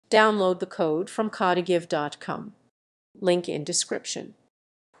Download the code from codegive.com. Link in description.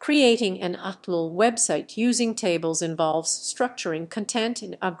 Creating an HTML website using tables involves structuring content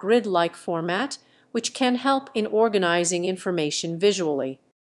in a grid-like format, which can help in organizing information visually.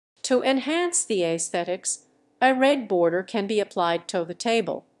 To enhance the aesthetics, a red border can be applied to the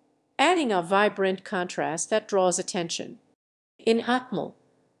table, adding a vibrant contrast that draws attention. In HTML,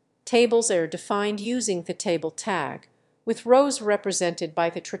 tables are defined using the table tag, with rows represented by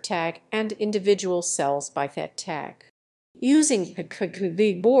the tag and individual cells by that tag. Using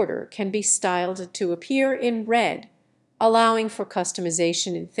the border can be styled to appear in red, allowing for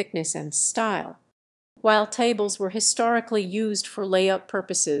customization in thickness and style. While tables were historically used for layout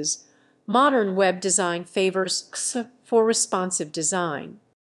purposes, modern web design favors XML for responsive design.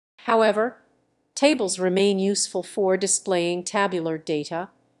 However, tables remain useful for displaying tabular data,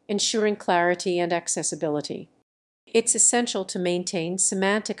 ensuring clarity and accessibility. It's essential to maintain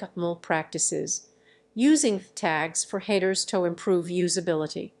semantic HTML practices, using tags for headers to improve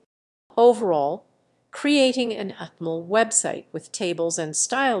usability. Overall, creating an HTML website with tables and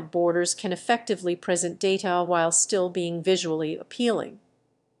styled borders can effectively present data while still being visually appealing.